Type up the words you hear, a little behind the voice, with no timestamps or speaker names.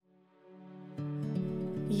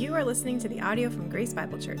You are listening to the audio from Grace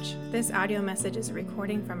Bible Church. This audio message is a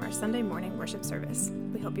recording from our Sunday morning worship service.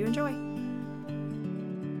 We hope you enjoy. If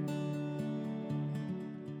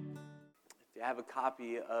you have a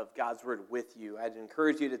copy of God's Word with you, I'd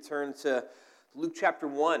encourage you to turn to Luke chapter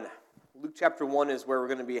 1. Luke chapter 1 is where we're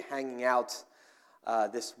going to be hanging out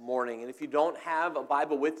this morning. And if you don't have a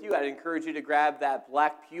Bible with you, I'd encourage you to grab that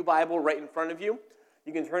black pew Bible right in front of you.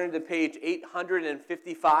 You can turn it to page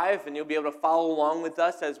 855, and you'll be able to follow along with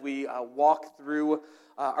us as we walk through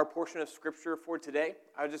our portion of Scripture for today.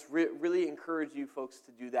 I would just really encourage you folks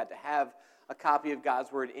to do that, to have a copy of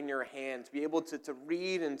God's Word in your hand, to be able to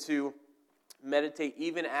read and to meditate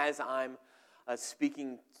even as I'm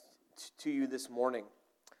speaking to you this morning.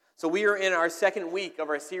 So we are in our second week of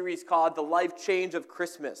our series called The Life Change of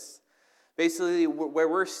Christmas. Basically, where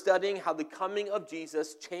we're studying how the coming of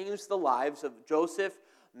Jesus changed the lives of Joseph,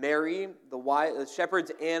 Mary, the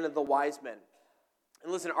shepherds, and the wise men.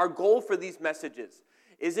 And listen, our goal for these messages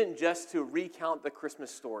isn't just to recount the Christmas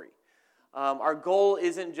story. Our goal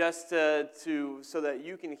isn't just so that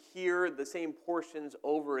you can hear the same portions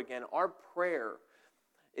over again. Our prayer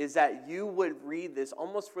is that you would read this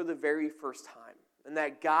almost for the very first time, and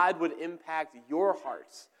that God would impact your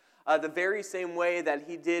hearts the very same way that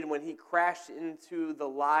he did when he crashed into the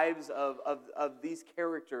lives of these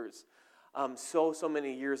characters so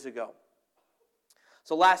many years ago.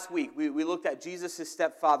 So last week, we looked at Jesus'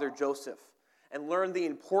 stepfather, Joseph, and learned the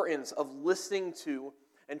importance of listening to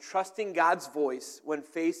and trusting God's voice when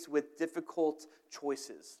faced with difficult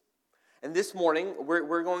choices. And this morning,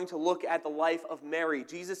 we're going to look at the life of Mary,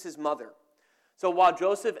 Jesus' mother. So while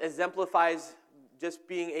Joseph exemplifies just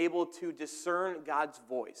being able to discern God's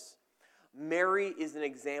voice, Mary is an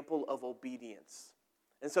example of obedience.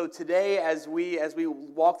 And so today, as we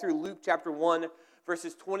walk through Luke chapter 1,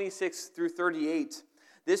 verses 26 through 38,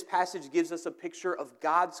 this passage gives us a picture of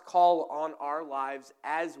God's call on our lives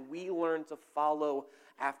as we learn to follow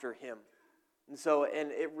after him.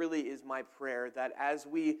 And it really is my prayer that as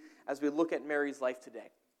we look at Mary's life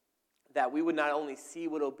today, that we would not only see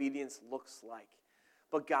what obedience looks like,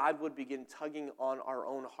 but God would begin tugging on our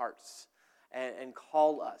own hearts and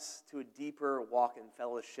call us to a deeper walk in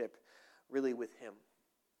fellowship really with him.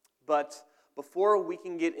 But before we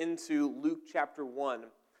can get into Luke chapter 1,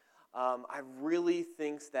 I really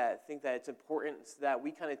think that it's important that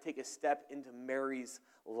we kind of take a step into Mary's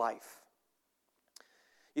life.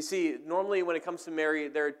 You see, normally when it comes to Mary,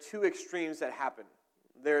 there are two extremes that happen.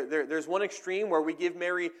 There's one extreme where we give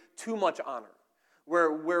Mary too much honor,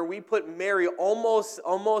 where we put Mary almost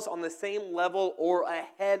on the same level or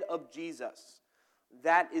ahead of Jesus.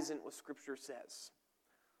 That isn't what Scripture says.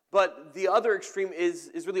 But the other extreme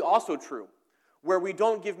is really also true, where we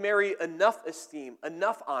don't give Mary enough esteem,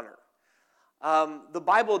 enough honor. The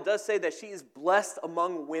Bible does say that she is blessed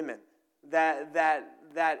among women, that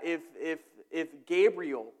if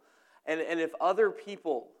Gabriel and if other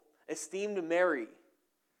people esteemed Mary,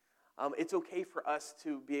 it's okay for us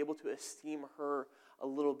to be able to esteem her a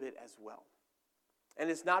little bit as well. And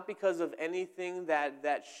it's not because of anything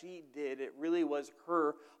that she did. It really was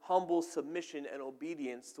her humble submission and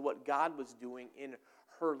obedience to what God was doing in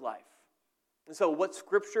her life. And so what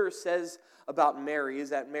Scripture says about Mary is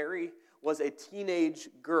that Mary was a teenage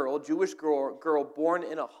girl, Jewish girl born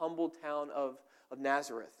in a humble town of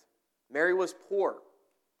Nazareth. Mary was poor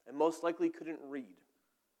and most likely couldn't read.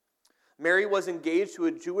 Mary was engaged to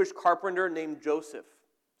a Jewish carpenter named Joseph.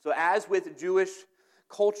 So as with Jewish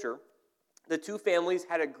culture, the two families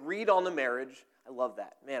had agreed on the marriage. I love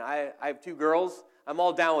that. Man, I have two girls. I'm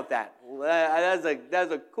all down with that.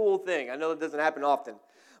 That's a cool thing. I know it doesn't happen often.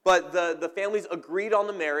 But the families agreed on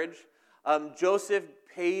the marriage. Joseph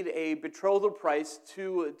paid a betrothal price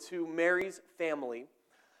to Mary's family,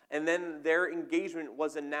 and then their engagement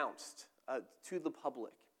was announced to the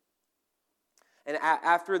public. And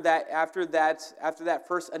after that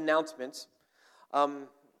first announcement,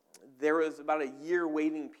 there was about a year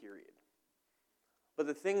waiting period. But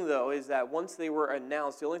the thing, though, is that once they were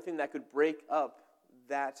announced, the only thing that could break up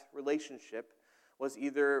that relationship was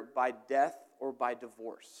either by death or by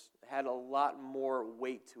divorce. It had a lot more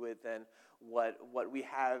weight to it than what we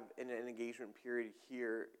have in an engagement period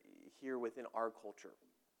here within our culture.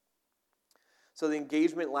 So the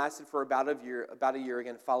engagement lasted for about a year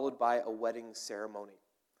again, followed by a wedding ceremony.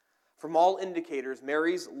 From all indicators,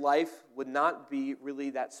 Mary's life would not be really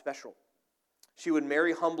that special. She would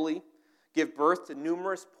marry humbly, give birth to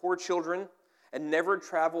numerous poor children, and never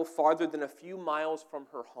travel farther than a few miles from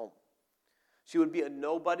her home. She would be a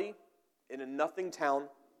nobody in a nothing town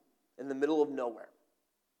in the middle of nowhere.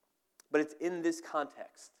 But it's in this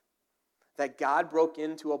context that God broke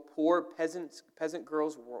into a poor peasant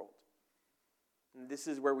girl's world. And this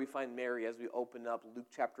is where we find Mary as we open up Luke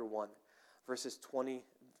chapter 1, verses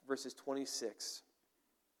 26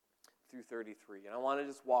 through 33. And I want to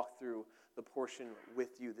just walk through the portion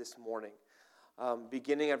with you this morning.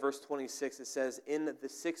 Beginning at verse 26, it says, "In the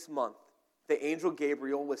 6th month, the angel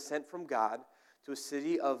Gabriel was sent from God to a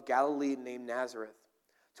city of Galilee named Nazareth,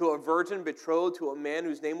 to a virgin betrothed to a man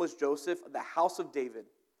whose name was Joseph of the house of David.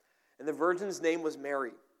 And the virgin's name was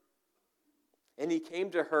Mary. And he came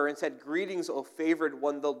to her and said, 'Greetings, O favored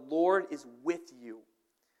one, the Lord is with you.'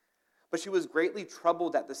 But she was greatly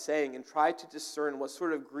troubled at the saying and tried to discern what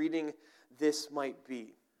sort of greeting this might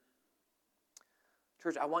be."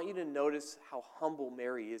 Church, I want you to notice how humble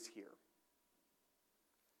Mary is here.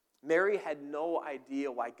 Mary had no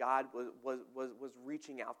idea why God was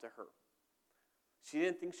reaching out to her. She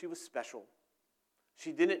didn't think she was special.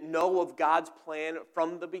 She didn't know of God's plan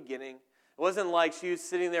from the beginning. It wasn't like she was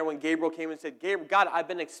sitting there when Gabriel came and said, "God, I've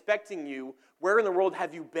been expecting you. Where in the world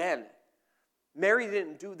have you been?" Mary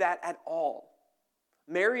didn't do that at all.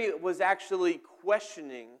 Mary was actually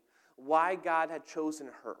questioning why God had chosen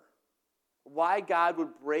her, why God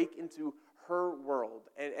would break into her world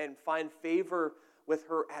and find favor with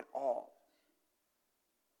her at all.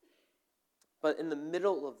 But in the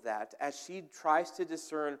middle of that, as she tries to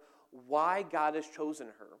discern why God has chosen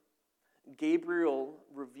her, Gabriel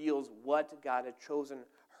reveals what God had chosen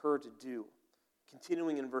her to do.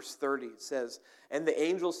 Continuing in verse 30, it says, "And the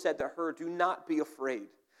angel said to her, 'Do not be afraid,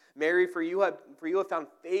 Mary, for you have found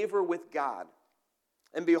favor with God.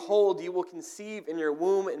 And behold, you will conceive in your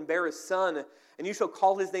womb and bear a son, and you shall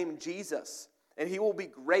call his name Jesus. And he will be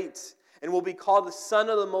great, and will be called the Son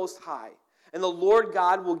of the Most High. And the Lord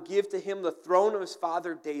God will give to him the throne of his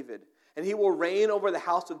father David, and he will reign over the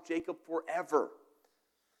house of Jacob forever.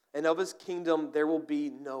 And of his kingdom there will be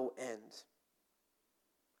no end.'"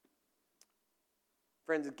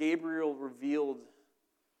 Friends, Gabriel revealed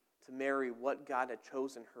to Mary what God had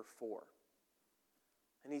chosen her for.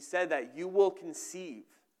 And he said that you will conceive.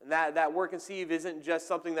 And that word conceive isn't just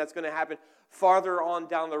something that's going to happen farther on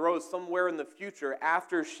down the road, somewhere in the future,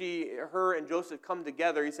 after her and Joseph come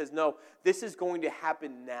together. He says, no, this is going to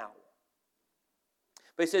happen now.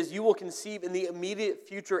 But he says, you will conceive in the immediate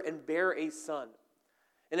future and bear a son.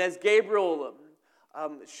 And as Gabriel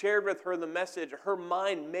shared with her the message, her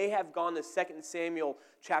mind may have gone to 2 Samuel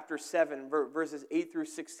chapter 7, verses 8 through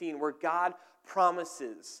 16, where God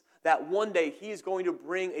promises that one day he is going to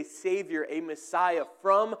bring a Savior, a Messiah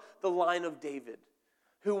from the line of David,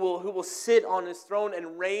 who will sit on his throne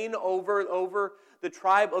and reign over the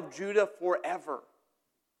tribe of Judah forever.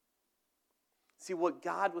 See, what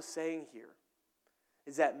God was saying here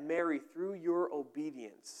is that Mary, through your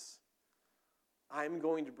obedience, I'm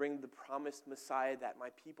going to bring the promised Messiah that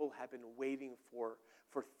my people have been waiting for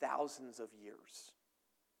thousands of years.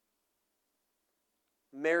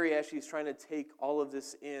 Mary, as she's trying to take all of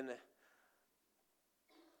this in,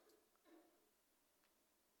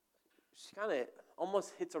 she kind of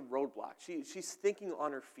almost hits a roadblock. She's thinking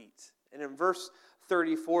on her feet. And in verse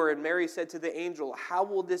 34, "And Mary said to the angel, 'How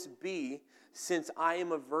will this be since I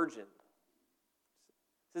am a virgin?'"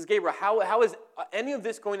 Says Gabriel, how is any of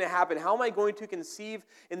this going to happen? How am I going to conceive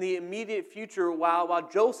in the immediate future while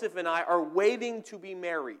Joseph and I are waiting to be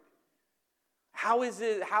married?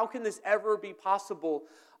 How can this ever be possible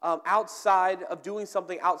outside of doing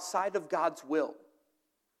something outside of God's will?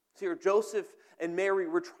 See, here, Joseph and Mary,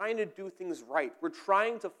 we're trying to do things right. We're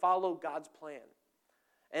trying to follow God's plan.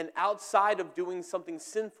 And outside of doing something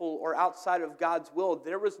sinful or outside of God's will,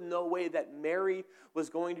 there was no way that Mary was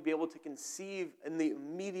going to be able to conceive in the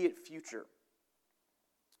immediate future.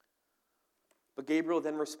 But Gabriel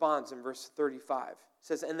then responds in verse 35. It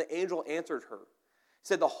says, "And the angel answered her. He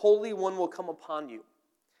said, 'The Holy One will come upon you,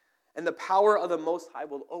 and the power of the Most High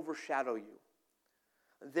will overshadow you.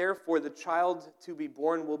 Therefore, the child to be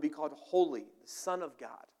born will be called Holy, the Son of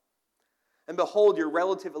God. And behold, your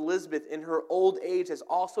relative Elizabeth in her old age has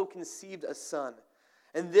also conceived a son.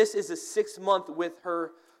 And this is the 6th month with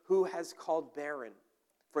her who has called barren.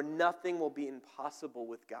 For nothing will be impossible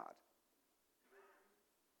with God.'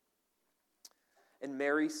 And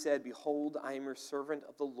Mary said, 'Behold, I am your servant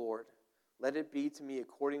of the Lord. Let it be to me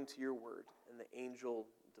according to your word.' And the angel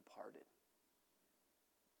departed."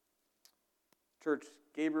 Church,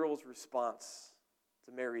 Gabriel's response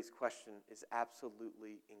to Mary's question is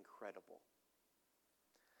absolutely incredible.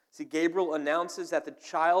 See, Gabriel announces that the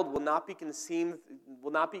child will not be conceived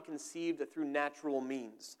through natural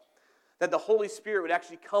means. That the Holy Spirit would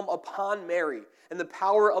actually come upon Mary, and the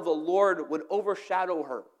power of the Lord would overshadow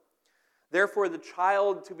her. Therefore, the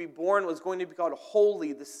child to be born was going to be called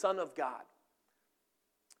Holy, the Son of God.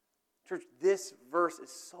 Church, this verse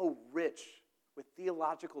is so rich with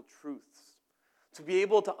theological truths. To be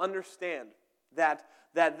able to understand that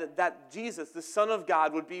Jesus, the Son of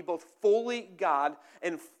God, would be both fully God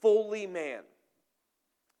and fully man.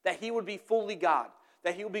 That he would be fully God.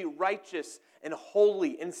 That he would be righteous and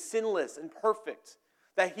holy and sinless and perfect.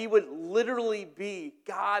 That he would literally be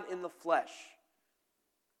God in the flesh.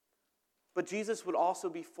 But Jesus would also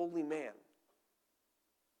be fully man.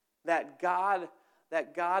 That God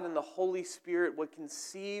and the Holy Spirit would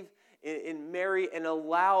conceive in Mary and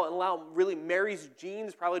allow really Mary's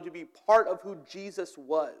genes probably to be part of who Jesus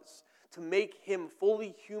was, to make him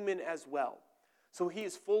fully human as well. So he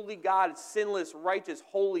is fully God, sinless, righteous,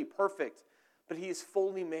 holy, perfect, but he is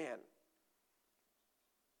fully man,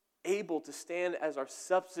 able to stand as our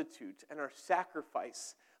substitute and our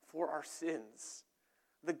sacrifice for our sins.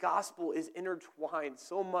 The gospel is intertwined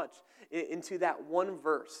so much into that one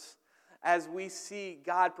verse as we see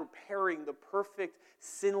God preparing the perfect,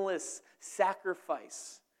 sinless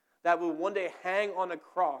sacrifice that will one day hang on a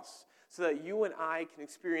cross so that you and I can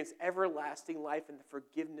experience everlasting life and the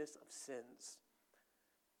forgiveness of sins.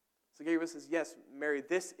 So Gabriel says, yes, Mary,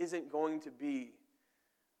 this isn't going to be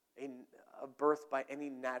a birth by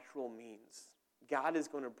any natural means. God is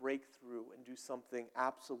going to break through and do something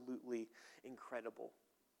absolutely incredible.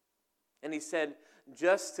 And he said,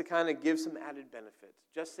 just to kind of give some added benefit,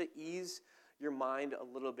 just to ease your mind a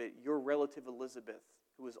little bit, your relative Elizabeth,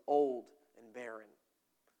 who is old and barren,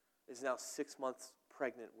 is now 6 months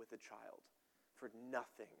pregnant with a child. For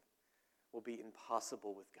nothing will be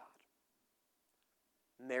impossible with God.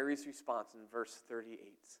 Mary's response in verse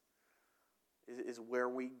 38 is where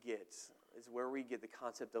we get the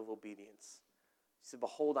concept of obedience. She said,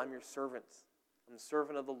 behold, I'm your servant. I'm the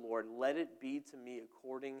servant of the Lord. Let it be to me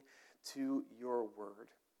according to your word.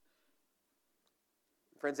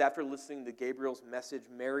 Friends, after listening to Gabriel's message,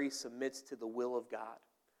 Mary submits to the will of God.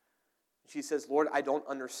 She says, Lord, I don't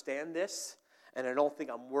understand this, and I don't think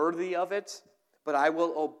I'm worthy of it, but I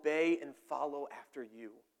will obey and follow after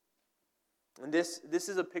you. And this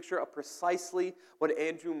is a picture of precisely what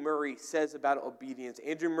Andrew Murray says about obedience.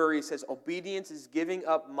 Andrew Murray says, obedience is giving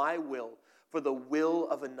up my will for the will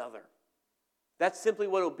of another. That's simply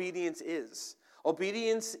what obedience is.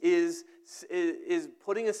 Obedience is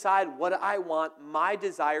putting aside what I want, my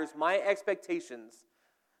desires, my expectations,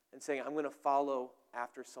 and saying, I'm going to follow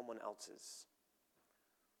after someone else's.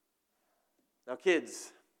 Now,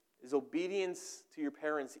 kids, is obedience to your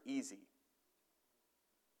parents easy?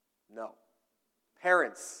 No.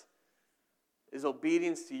 Parents, is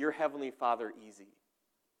obedience to your Heavenly Father easy?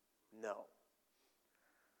 No.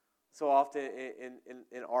 So often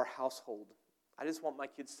in our household, I just want my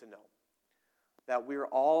kids to know that we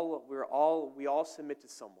all submit to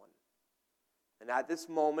someone. And at this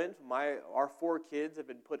moment, our 4 kids have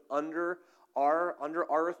been put under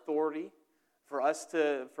our authority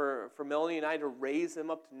for Melanie and I to raise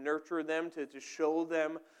them up, to nurture them, to show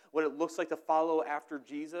them what it looks like to follow after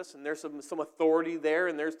Jesus. And there's some authority there,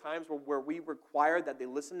 and there's times where we require that they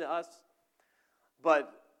listen to us.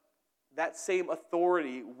 But that same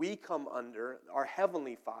authority we come under, our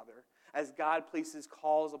Heavenly Father, as God places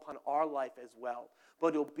calls upon our life as well.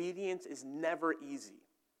 But obedience is never easy.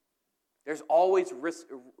 There's always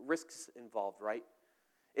risks involved, right?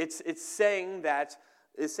 It's saying that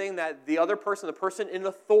the other person, the person in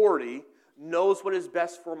authority, knows what is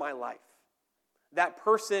best for my life. That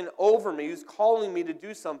person over me who's calling me to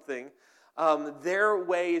do something, their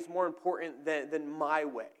way is more important than my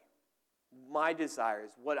way, my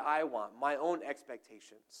desires, what I want, my own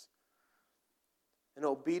expectations. And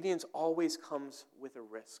obedience always comes with a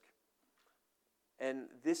risk. And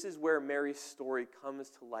this is where Mary's story comes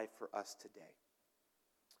to life for us today.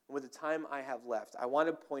 And with the time I have left, I want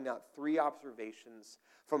to point out 3 observations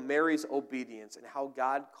from Mary's obedience and how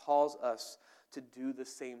God calls us to do the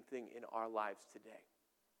same thing in our lives today.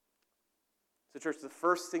 So, church, the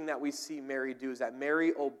first thing that we see Mary do is that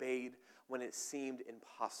Mary obeyed when it seemed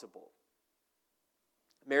impossible.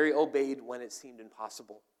 Mary obeyed when it seemed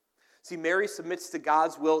impossible. See, Mary submits to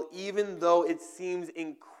God's will even though it seems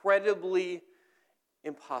incredibly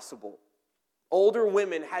impossible. Older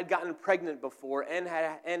women had gotten pregnant before and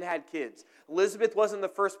had kids. Elizabeth wasn't the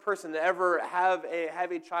first person to ever have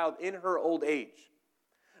a child in her old age.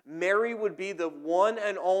 Mary would be the one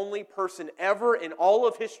and only person ever in all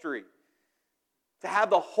of history to have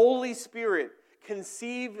the Holy Spirit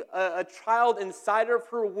conceive a child inside of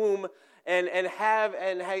her womb and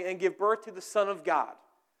give birth to the Son of God.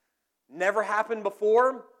 Never happened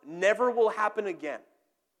before, never will happen again.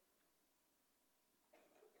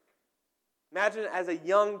 Imagine as a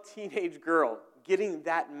young teenage girl getting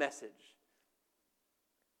that message.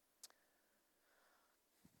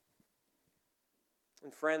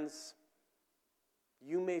 And friends,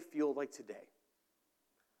 you may feel like today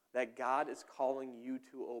that God is calling you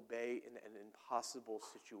to obey in an impossible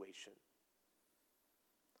situation.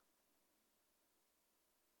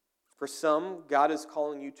 For some, God is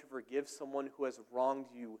calling you to forgive someone who has wronged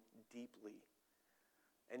you deeply,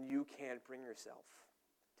 and you can't bring yourself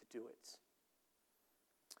to do it.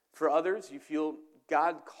 For others, you feel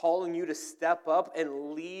God calling you to step up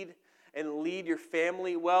and lead your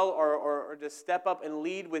family well, or to step up and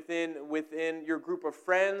lead within your group of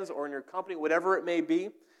friends or in your company, whatever it may be,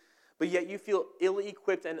 but yet you feel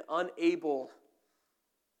ill-equipped and unable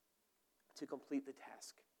to complete the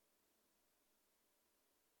task.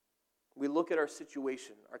 We look at our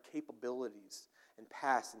situation, our capabilities, and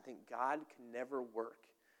past and think God can never work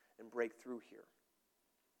and break through here.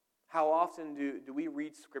 How often do we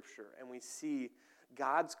read Scripture and we see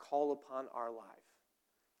God's call upon our life?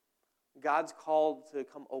 God's call to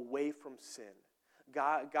come away from sin.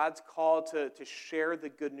 God's call to share the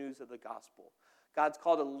good news of the gospel. God's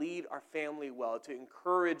call to lead our family well, to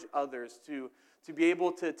encourage others, to be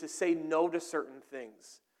able to say no to certain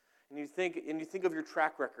things. And you think of your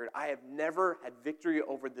track record. I have never had victory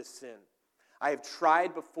over this sin. I have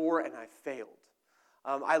tried before and I failed.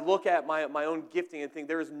 I look at my own gifting and think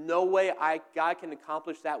there is no way God can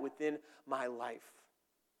accomplish that within my life.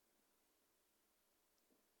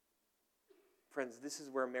 Friends, this is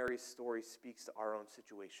where Mary's story speaks to our own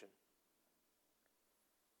situation.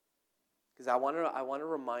 Because I want to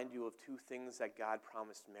remind you of two things that God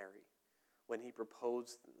promised Mary when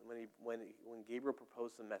Gabriel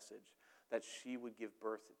proposed the message that she would give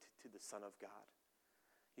birth to the Son of God.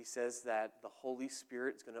 He says that the Holy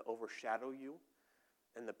Spirit is going to overshadow you,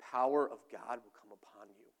 and the power of God will come upon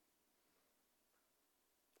you.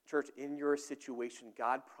 Church, in your situation,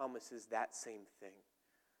 God promises that same thing.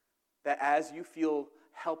 That as you feel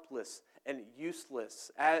helpless and useless,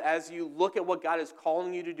 as you look at what God is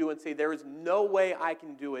calling you to do and say, there is no way I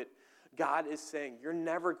can do it, God is saying, you're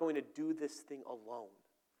never going to do this thing alone.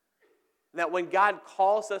 And that when God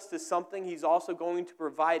calls us to something, He's also going to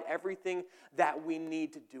provide everything that we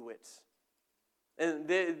need to do it. And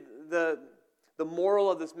the moral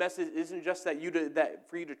of this message isn't just that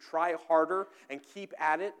for you to try harder and keep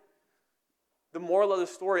at it. The moral of the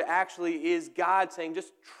story actually is God saying,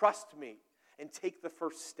 just trust me and take the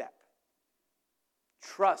first step.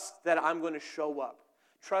 Trust that I'm going to show up.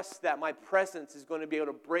 Trust that my presence is going to be able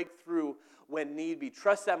to break through when need be.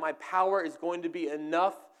 Trust that my power is going to be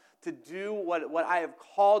enough to do what I have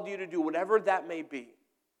called you to do, whatever that may be.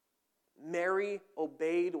 Mary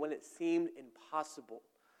obeyed when it seemed impossible,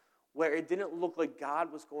 where it didn't look like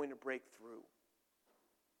God was going to break through.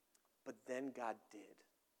 But then God did.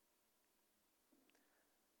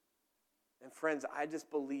 And friends, I just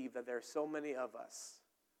believe that there are so many of us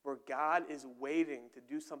where God is waiting to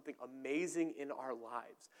do something amazing in our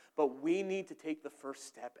lives. But we need to take the first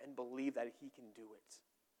step and believe that He can do it.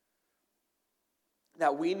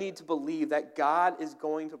 That we need to believe that God is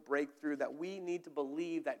going to break through. That we need to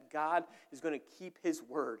believe that God is going to keep His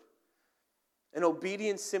word. And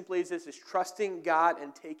obedience simply is this, is trusting God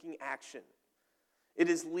and taking action. It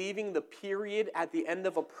is leaving the period at the end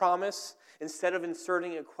of a promise instead of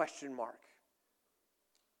inserting a question mark.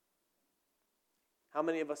 How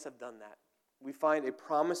many of us have done that? We find a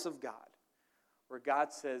promise of God where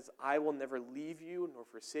God says, I will never leave you nor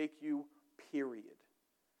forsake you, period.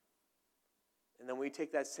 And then we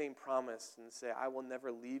take that same promise and say, I will never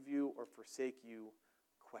leave you or forsake you,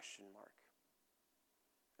 question mark.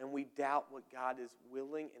 And we doubt what God is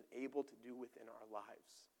willing and able to do within our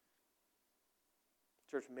lives.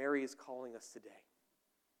 Church, Mary is calling us today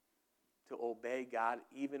to obey God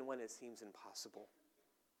even when it seems impossible.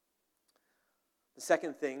 The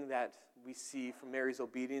second thing that we see from Mary's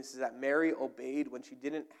obedience is that Mary obeyed when she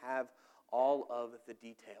didn't have all of the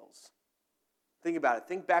details. Think about it.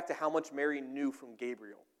 Think back to how much Mary knew from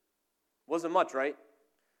Gabriel. Wasn't much, right?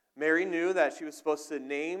 Mary knew that she was supposed to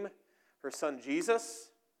name her son Jesus.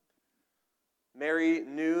 Mary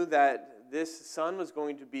knew that this son was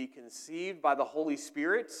going to be conceived by the Holy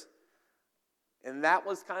Spirit. And that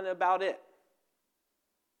was kind of about it.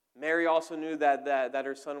 Mary also knew that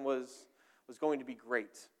her son was going to be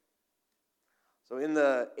great. So in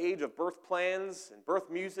the age of birth plans and birth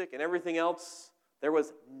music and everything else, there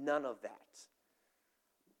was none of that.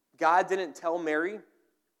 God didn't tell Mary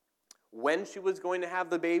when she was going to have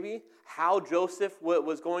the baby, how Joseph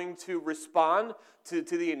was going to respond to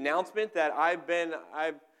the announcement that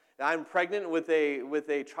I'm pregnant with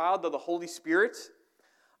a child of the Holy Spirit.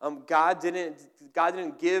 God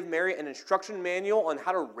didn't give Mary an instruction manual on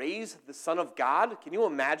how to raise the Son of God. Can you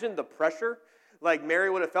imagine the pressure? Like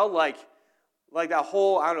Mary would have felt like, like that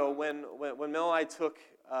whole, I don't know, when Mel and I took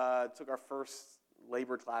our first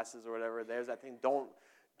labor classes or whatever, there's that thing,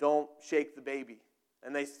 don't shake the baby.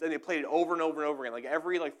 And they played it over and over and over again. Like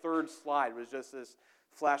every third slide was just this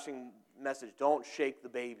flashing message, don't shake the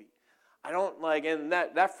baby. I don't and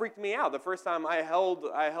that freaked me out. The first time I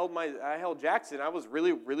held Jackson, I was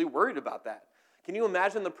really, really worried about that. Can you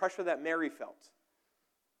imagine the pressure that Mary felt?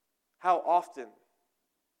 How often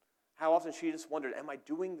she just wondered, am I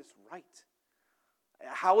doing this right?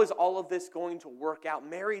 How is all of this going to work out?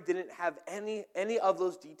 Mary didn't have any of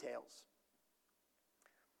those details.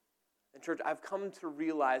 And church, I've come to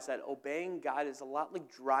realize that obeying God is a lot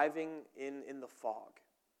like driving in the fog.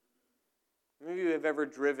 Maybe you have ever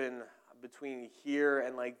driven between here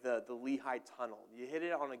and the Lehigh Tunnel. You hit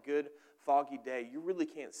it on a good foggy day, you really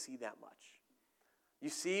can't see that much. You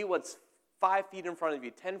see what's 5 feet in front of you,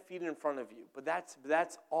 10 feet in front of you, but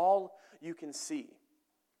that's all you can see.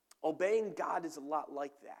 Obeying God is a lot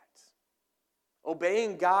like that.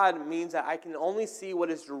 Obeying God means that I can only see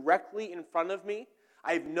what is directly in front of me.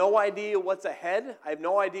 I have no idea what's ahead. I have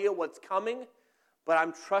no idea what's coming, but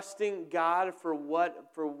I'm trusting God for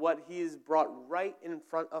what He has brought right in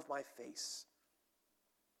front of my face.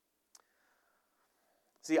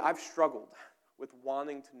 See, I've struggled with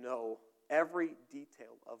wanting to know every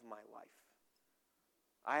detail of my life.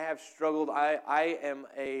 I have struggled. I am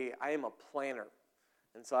a planner.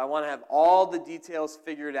 And so I want to have all the details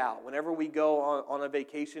figured out. Whenever we go on a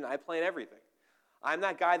vacation, I plan everything. I'm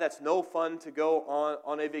that guy that's no fun to go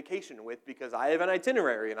on a vacation with because I have an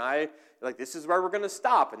itinerary and this is where we're going to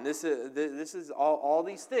stop and this is all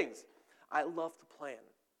these things. I love to plan.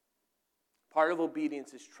 Part of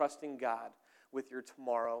obedience is trusting God with your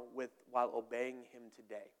tomorrow while obeying Him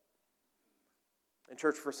today. And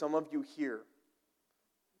church, for some of you here,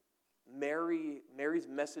 Mary's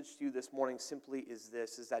message to you this morning simply is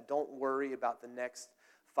that don't worry about the next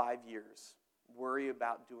 5 years. Worry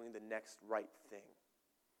about doing the next right thing.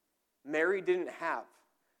 Mary didn't have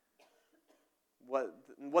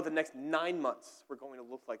what the next 9 months were going to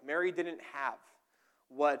look like. Mary didn't have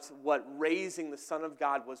what raising the Son of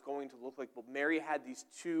God was going to look like. But Mary had these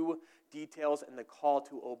two details and the call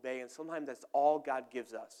to obey. And sometimes that's all God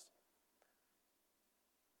gives us.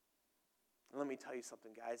 And let me tell you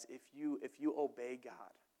something, guys. If you obey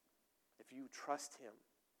God, if you trust Him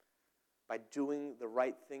by doing the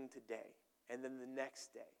right thing today, and then the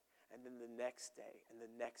next day, and then the next day, and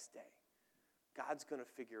the next day, God's going to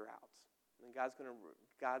figure out. And God's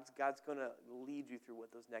going to lead you through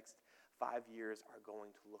what those next 5 years are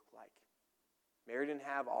going to look like. Mary didn't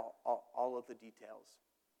have all of the details,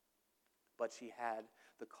 but she had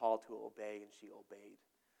the call to obey, and she obeyed.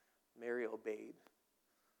 Mary obeyed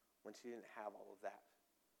when she didn't have all of that.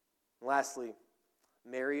 And lastly,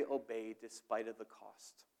 Mary obeyed despite of the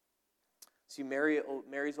cost. See,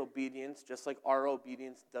 Mary's obedience, just like our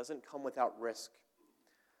obedience, doesn't come without risk.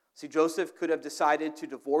 See, Joseph could have decided to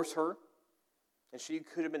divorce her, and she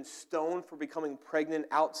could have been stoned for becoming pregnant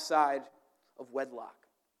outside of wedlock.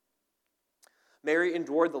 Mary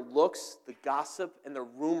endured the looks, the gossip, and the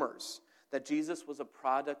rumors that Jesus was a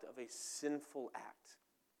product of a sinful act.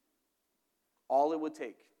 All it would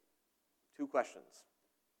take, 2 questions.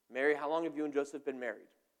 Mary, how long have you and Joseph been married?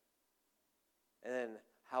 And then,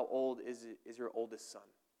 how old is your oldest son?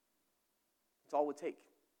 That's all it would take.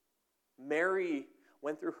 Mary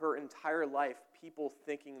went through her entire life people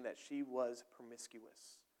thinking that she was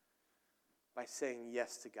promiscuous by saying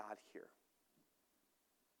yes to God here.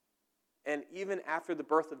 And even after the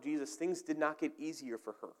birth of Jesus, things did not get easier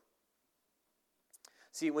for her.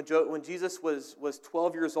 See, when Jesus was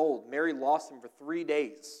 12 years old, Mary lost him for 3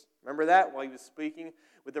 days. Remember that? While he was speaking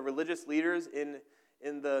with the religious leaders in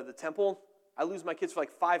the temple? I lose my kids for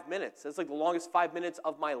 5 minutes. That's the longest 5 minutes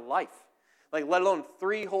of my life. Let alone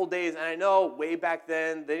 3 whole days. And I know way back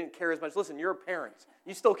then, they didn't care as much. Listen, you're a parent.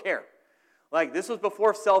 You still care. This was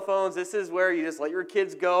before cell phones. This is where you just let your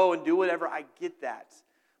kids go and do whatever. I get that.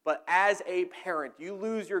 But as a parent, you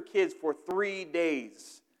lose your kids for 3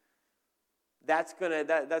 days. That's gonna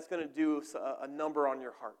do a number on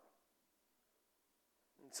your heart.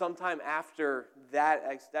 Sometime after that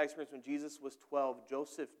experience, when Jesus was 12,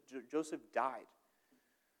 Joseph died.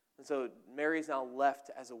 And so Mary's now left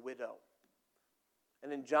as a widow.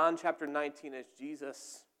 And in John chapter 19, as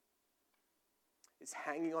Jesus is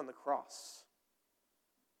hanging on the cross,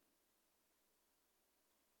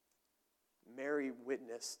 Mary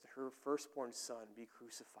witnessed her firstborn son be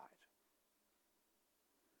crucified.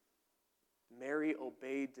 Mary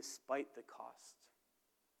obeyed despite the cost.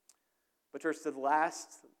 But church, the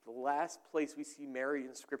last place we see Mary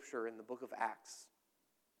in Scripture in the book of Acts,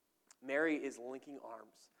 Mary is linking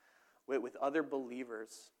arms with other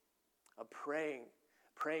believers of praying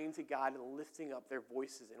to God and lifting up their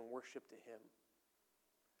voices in worship to him.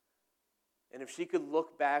 And if she could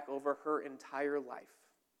look back over her entire life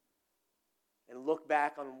and look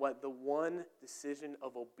back on what the one decision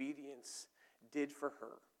of obedience did for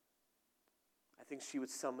her, I think she would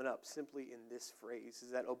sum it up simply in this phrase,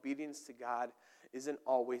 is that obedience to God isn't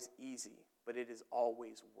always easy, but it is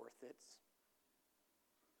always worth it.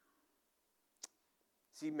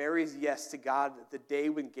 See, Mary's yes to God the day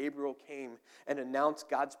when Gabriel came and announced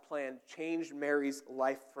God's plan changed Mary's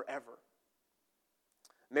life forever.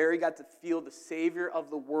 Mary got to feel the Savior of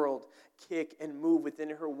the world kick and move within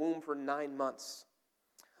her womb for 9 months.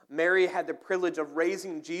 Mary had the privilege of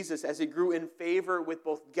raising Jesus as he grew in favor with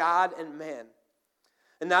both God and man.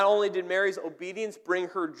 And not only did Mary's obedience bring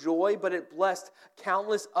her joy, but it blessed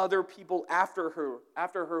countless other people after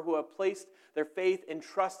her who have placed their faith and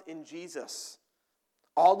trust in Jesus.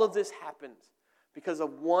 All of this happened because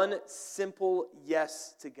of one simple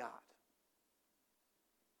yes to God.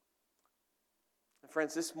 And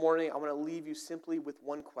friends, this morning I want to leave you simply with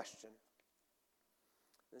one question.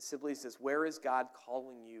 And it simply says, where is God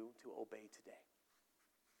calling you to obey today?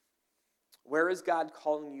 Where is God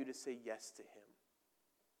calling you to say yes to him?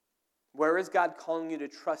 Where is God calling you to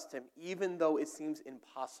trust him, even though it seems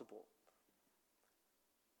impossible?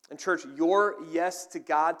 And church, your yes to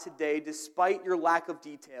God today, despite your lack of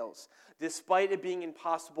details, despite it being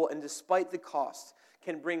impossible, and despite the cost,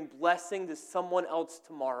 can bring blessing to someone else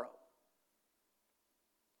tomorrow.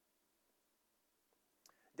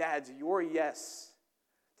 Dads, your yes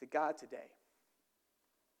to God today,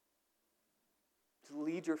 to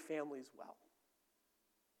lead your families well,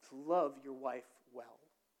 to love your wife well,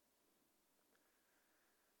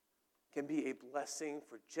 can be a blessing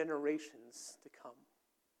for generations to come.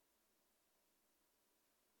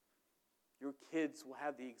 Your kids will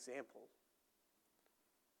have the example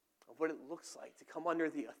of what it looks like to come under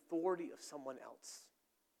the authority of someone else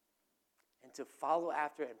and to follow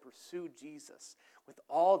after and pursue Jesus with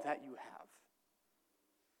all that you have.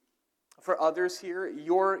 For others here,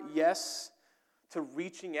 your yes to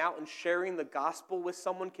reaching out and sharing the gospel with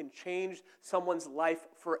someone can change someone's life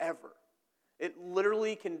forever. It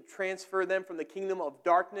literally can transfer them from the kingdom of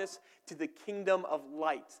darkness to the kingdom of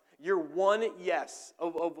light. Your one yes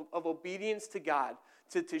of obedience to God,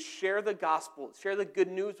 to share the gospel, share the good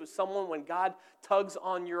news with someone when God tugs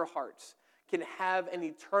on your heart, can have an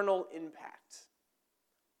eternal impact.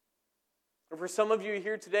 And for some of you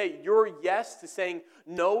here today, your yes to saying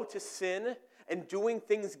no to sin and doing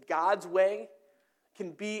things God's way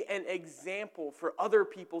can be an example for other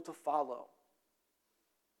people to follow.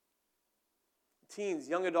 Teens,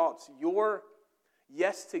 young adults, your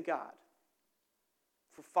yes to God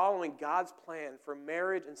for following God's plan for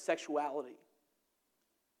marriage and sexuality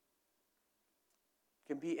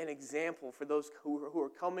can be an example for those who are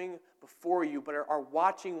coming before you but are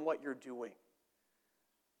watching what you're doing.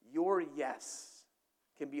 Your yes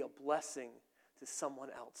can be a blessing to someone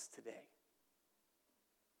else today.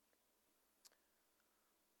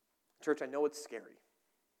 Church, I know it's scary,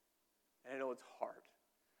 and I know it's hard.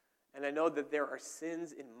 And I know that there are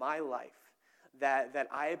sins in my life that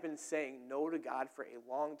I have been saying no to God for a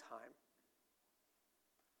long time.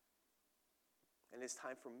 And it's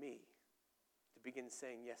time for me to begin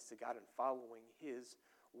saying yes to God and following his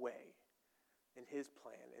way and his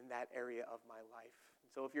plan in that area of my life.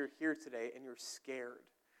 So if you're here today and you're scared,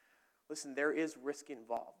 listen, there is risk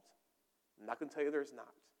involved. I'm not going to tell you there's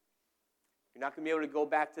not. You're not going to be able to go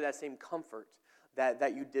back to that same comfort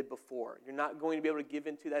that you did before. You're not going to be able to give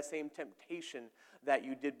into that same temptation that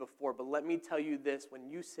you did before. But let me tell you this, when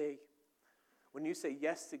you say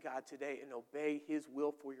yes to God today and obey his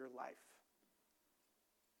will for your life,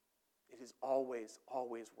 it is always,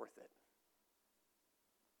 always worth it.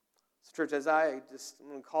 So church, as I'm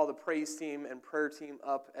going to call the praise team and prayer team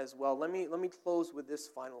up as well, let me close with this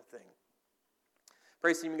final thing.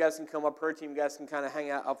 Praise team, you guys can come up. Prayer team, you guys can kind of hang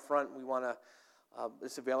out up front. We want to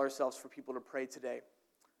let's avail ourselves for people to pray today.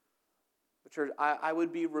 But church, I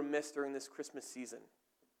would be remiss during this Christmas season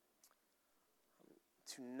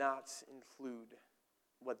to not include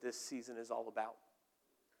what this season is all about.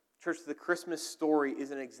 Church, the Christmas story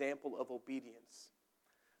is an example of obedience.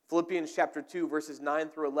 Philippians chapter 2, verses 9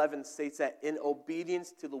 through 11 states that in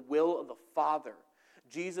obedience to the will of the Father,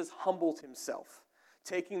 Jesus humbled himself,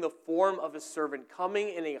 taking the form of a servant, coming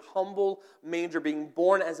in a humble manger, being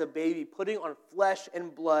born as a baby, putting on flesh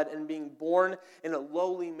and blood, and being born in a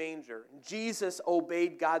lowly manger. Jesus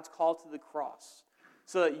obeyed God's call to the cross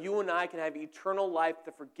so that you and I can have eternal life,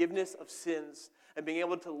 the forgiveness of sins, and being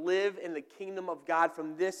able to live in the kingdom of God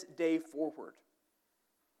from this day forward.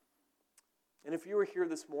 And if you were here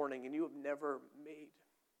this morning and you've never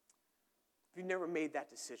made that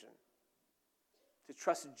decision to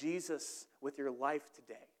trust Jesus with your life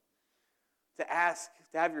today, to ask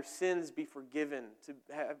to have your sins be forgiven, to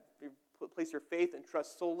place your faith and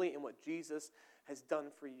trust solely in what Jesus has done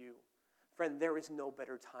for you, friend, there is no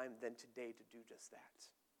better time than today to do just that.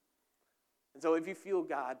 And so if you feel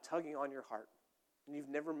God tugging on your heart and you've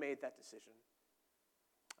never made that decision,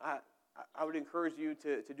 I would encourage you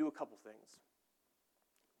to do a couple things.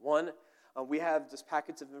 One, we have just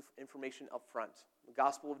packets of information up front, the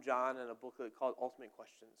Gospel of John and a booklet called Ultimate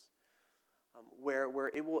Questions, where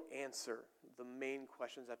it will answer the main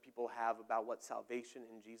questions that people have about what salvation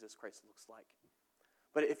in Jesus Christ looks like.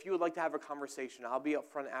 But if you would like to have a conversation, I'll be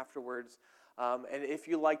up front afterwards. And if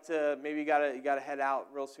you like to, maybe you gotta head out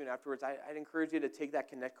real soon afterwards, I'd encourage you to take that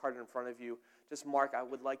Connect card in front of you. Just mark, I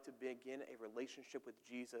would like to begin a relationship with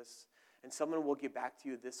Jesus. And someone will get back to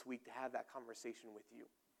you this week to have that conversation with you.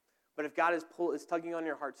 But if God is tugging on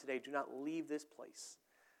your heart today, do not leave this place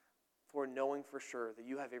for knowing for sure that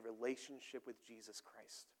you have a relationship with Jesus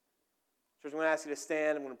Christ. Church, I'm going to ask you to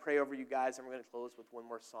stand. I'm going to pray over you guys, and we're going to close with one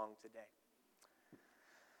more song today.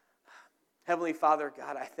 Heavenly Father,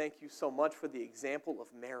 God, I thank you so much for the example of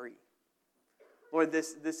Mary. Lord,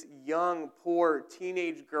 this young, poor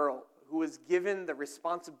teenage girl who was given the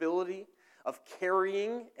responsibility of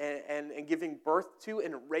carrying and giving birth to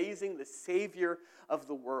and raising the Savior of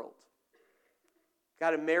the world.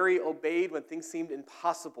 God, and Mary obeyed when things seemed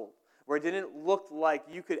impossible, where it didn't look like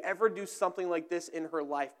you could ever do something like this in her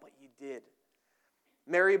life, but you did.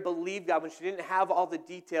 Mary believed God when she didn't have all the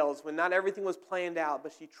details, when not everything was planned out,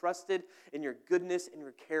 but she trusted in your goodness and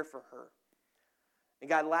your care for her. And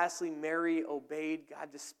God, lastly, Mary obeyed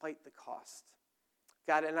God despite the cost.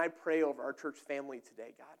 God, and I pray over our church family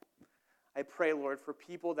today, God. I pray, Lord, for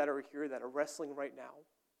people that are here that are wrestling right now.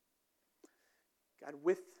 God,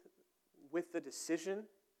 with the decision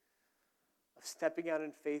of stepping out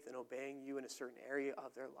in faith and obeying you in a certain area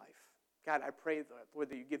of their life. God, I pray, Lord,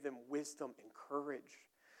 that you give them wisdom and courage.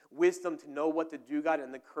 Wisdom to know what to do, God,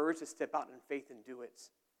 and the courage to step out in faith and do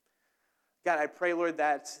it. God, I pray, Lord,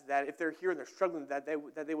 that if they're here and they're struggling, that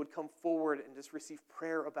they would come forward and just receive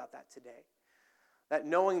prayer about that today. That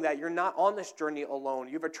knowing that you're not on this journey alone.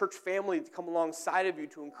 You have a church family to come alongside of you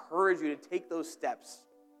to encourage you to take those steps.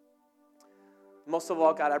 Most of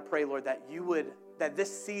all, God, I pray, Lord, that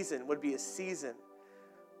this season would be a season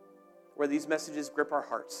where these messages grip our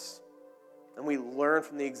hearts and we learn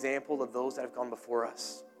from the example of those that have gone before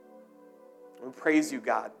us. We praise you,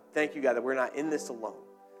 God. Thank you, God, that we're not in this alone.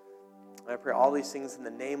 And I pray all these things in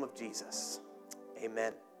the name of Jesus.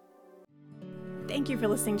 Amen. Thank you for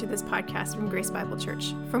listening to this podcast from Grace Bible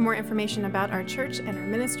Church. For more information about our church and our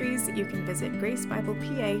ministries, you can visit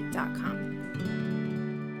gracebiblepa.com.